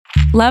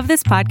Love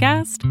this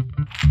podcast?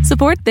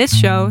 Support this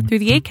show through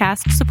the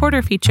Acast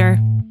supporter feature.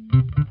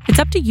 It's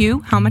up to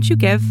you how much you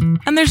give,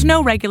 and there's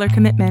no regular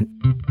commitment.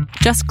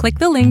 Just click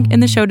the link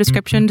in the show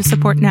description to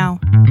support now.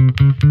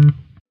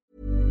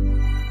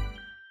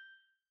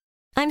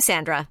 I'm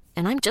Sandra,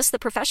 and I'm just the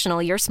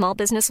professional your small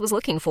business was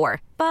looking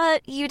for.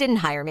 But you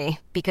didn't hire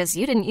me because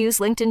you didn't use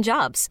LinkedIn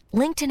Jobs.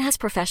 LinkedIn has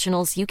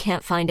professionals you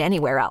can't find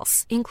anywhere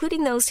else,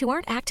 including those who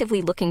aren't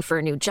actively looking for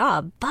a new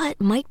job, but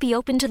might be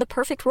open to the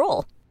perfect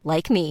role,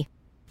 like me.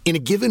 In a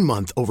given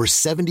month, over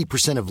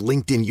 70% of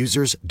LinkedIn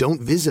users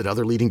don't visit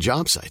other leading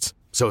job sites.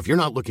 So if you're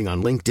not looking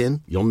on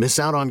LinkedIn, you'll miss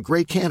out on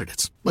great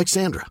candidates like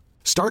Sandra.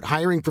 Start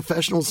hiring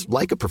professionals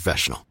like a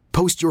professional.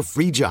 Post your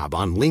free job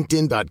on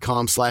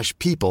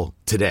linkedin.com/people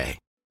today.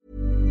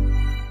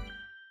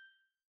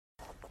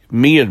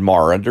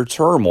 Myanmar under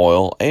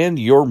turmoil and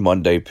your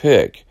Monday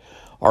pick.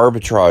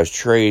 Arbitrage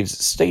Trade's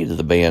State of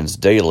the Bands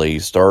Daily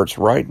starts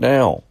right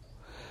now.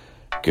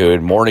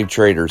 Good morning,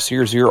 traders.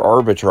 Here's your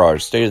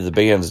Arbitrage State of the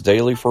Bands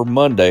Daily for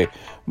Monday,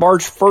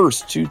 March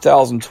 1st,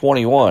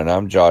 2021.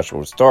 I'm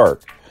Joshua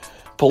Stark.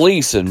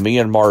 Police in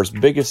Myanmar's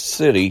biggest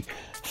city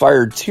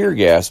fired tear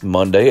gas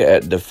Monday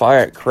at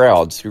defiant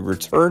crowds who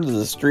returned to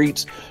the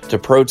streets to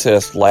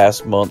protest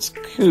last month's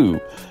coup,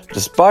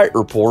 despite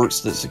reports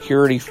that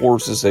security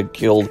forces had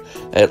killed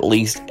at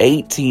least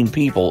 18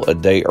 people a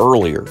day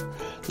earlier.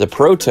 The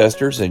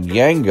protesters in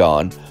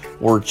Yangon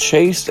were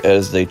chased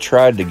as they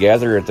tried to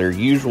gather at their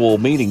usual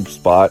meeting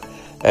spot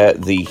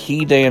at the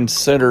Hedan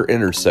Center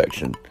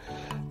intersection.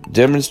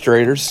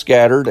 Demonstrators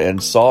scattered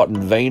and sought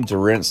in vain to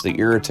rinse the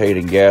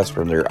irritating gas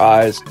from their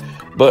eyes,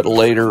 but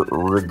later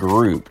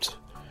regrouped.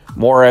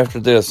 More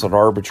after this on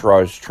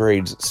Arbitrage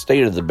Trade's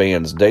State of the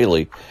Bands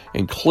Daily,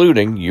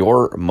 including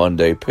your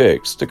Monday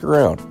pick. Stick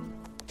around.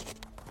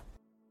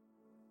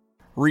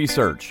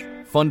 Research,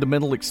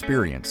 fundamental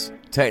experience,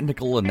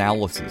 technical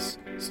analysis,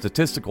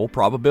 statistical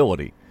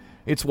probability.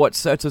 It's what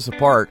sets us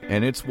apart,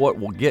 and it's what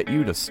will get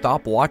you to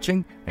stop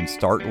watching and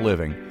start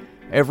living.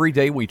 Every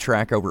day we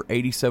track over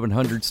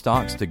 8,700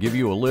 stocks to give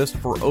you a list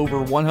for over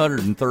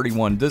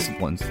 131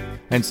 disciplines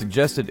and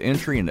suggested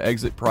entry and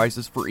exit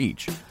prices for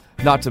each,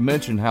 not to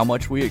mention how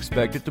much we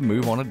expect it to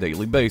move on a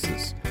daily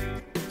basis.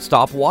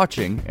 Stop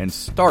watching and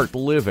start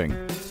living.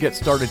 Get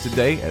started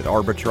today at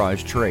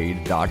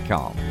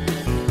arbitragetrade.com.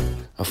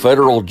 A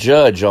federal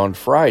judge on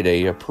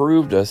Friday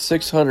approved a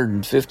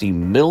 $650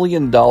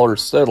 million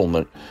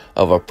settlement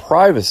of a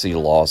privacy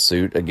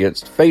lawsuit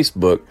against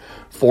Facebook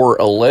for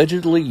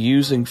allegedly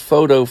using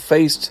photo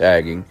face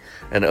tagging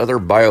and other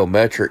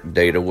biometric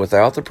data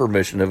without the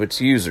permission of its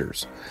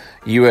users.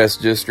 U.S.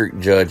 District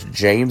Judge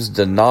James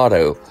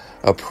Donato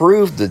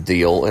approved the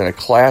deal in a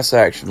class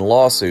action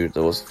lawsuit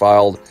that was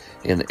filed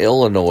in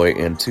Illinois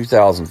in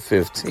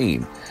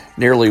 2015.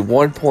 Nearly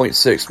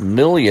 1.6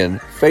 million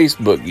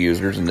Facebook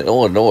users in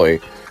Illinois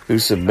who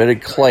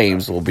submitted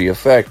claims will be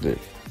affected.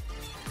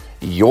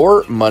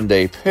 Your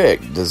Monday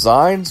pick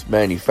designs,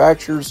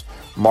 manufactures,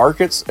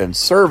 markets, and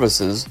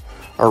services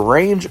a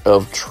range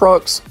of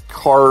trucks,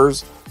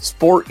 cars,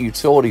 sport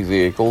utility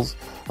vehicles,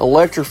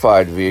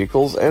 electrified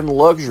vehicles, and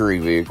luxury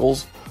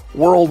vehicles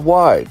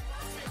worldwide.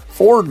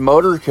 Ford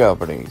Motor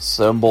Company,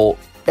 symbol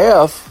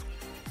F,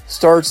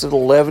 starts at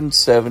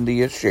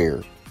 $11.70 a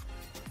share.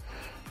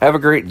 Have a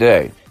great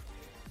day.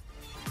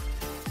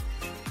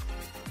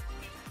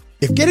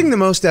 If getting the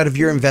most out of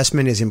your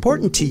investment is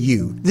important to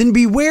you, then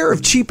beware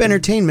of cheap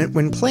entertainment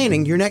when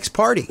planning your next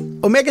party.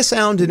 Omega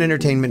Sound and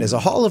Entertainment is a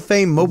Hall of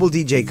Fame mobile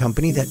DJ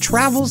company that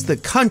travels the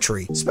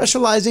country,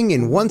 specializing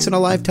in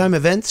once-in-a-lifetime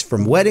events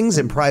from weddings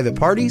and private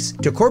parties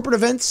to corporate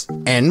events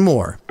and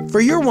more.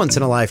 For your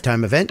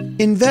once-in-a-lifetime event,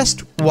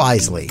 invest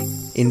wisely.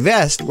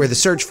 Invest where the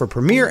search for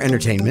premier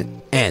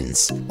entertainment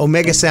ends.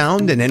 Omega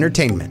Sound and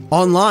Entertainment.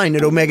 Online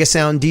at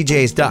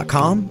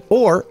OmegaSoundDJs.com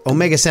or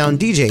Omega Sound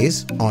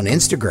DJs on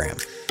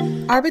Instagram.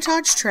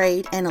 Arbitrage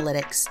Trade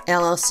Analytics,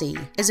 LLC,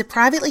 is a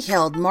privately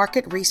held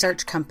market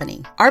research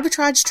company.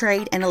 Arbitrage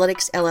Trade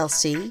Analytics,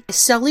 LLC, is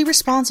solely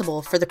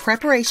responsible for the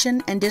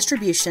preparation and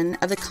distribution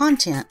of the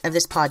content of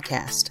this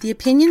podcast. The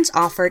opinions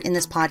offered in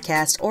this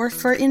podcast are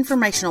for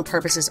informational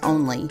purposes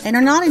only and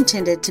are not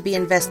intended to be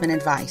investment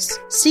advice.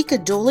 Seek a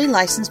duly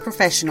licensed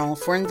professional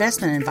for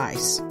investment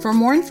advice. For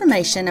more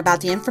information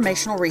about the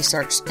informational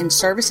research and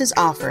services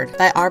offered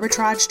by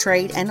Arbitrage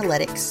Trade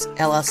Analytics,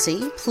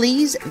 LLC,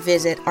 please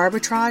visit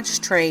arbitragetrade.com.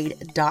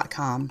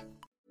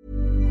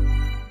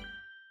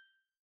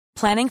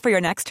 Planning for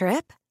your next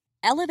trip?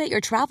 Elevate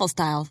your travel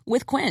style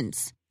with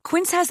Quince.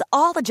 Quince has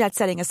all the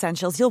jet-setting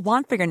essentials you'll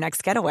want for your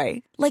next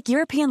getaway, like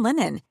European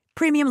linen,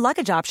 premium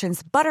luggage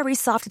options, buttery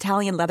soft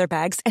Italian leather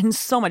bags, and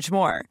so much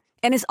more.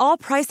 And is all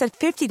priced at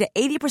 50 to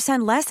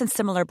 80% less than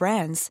similar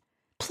brands.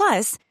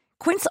 Plus,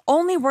 Quince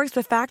only works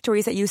with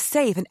factories that use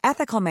safe and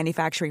ethical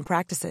manufacturing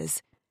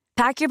practices.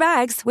 Pack your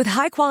bags with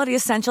high-quality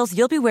essentials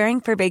you'll be wearing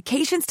for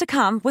vacations to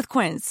come with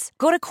Quince.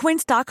 Go to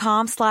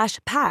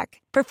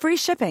quince.com/pack for free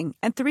shipping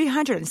and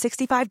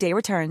 365-day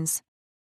returns.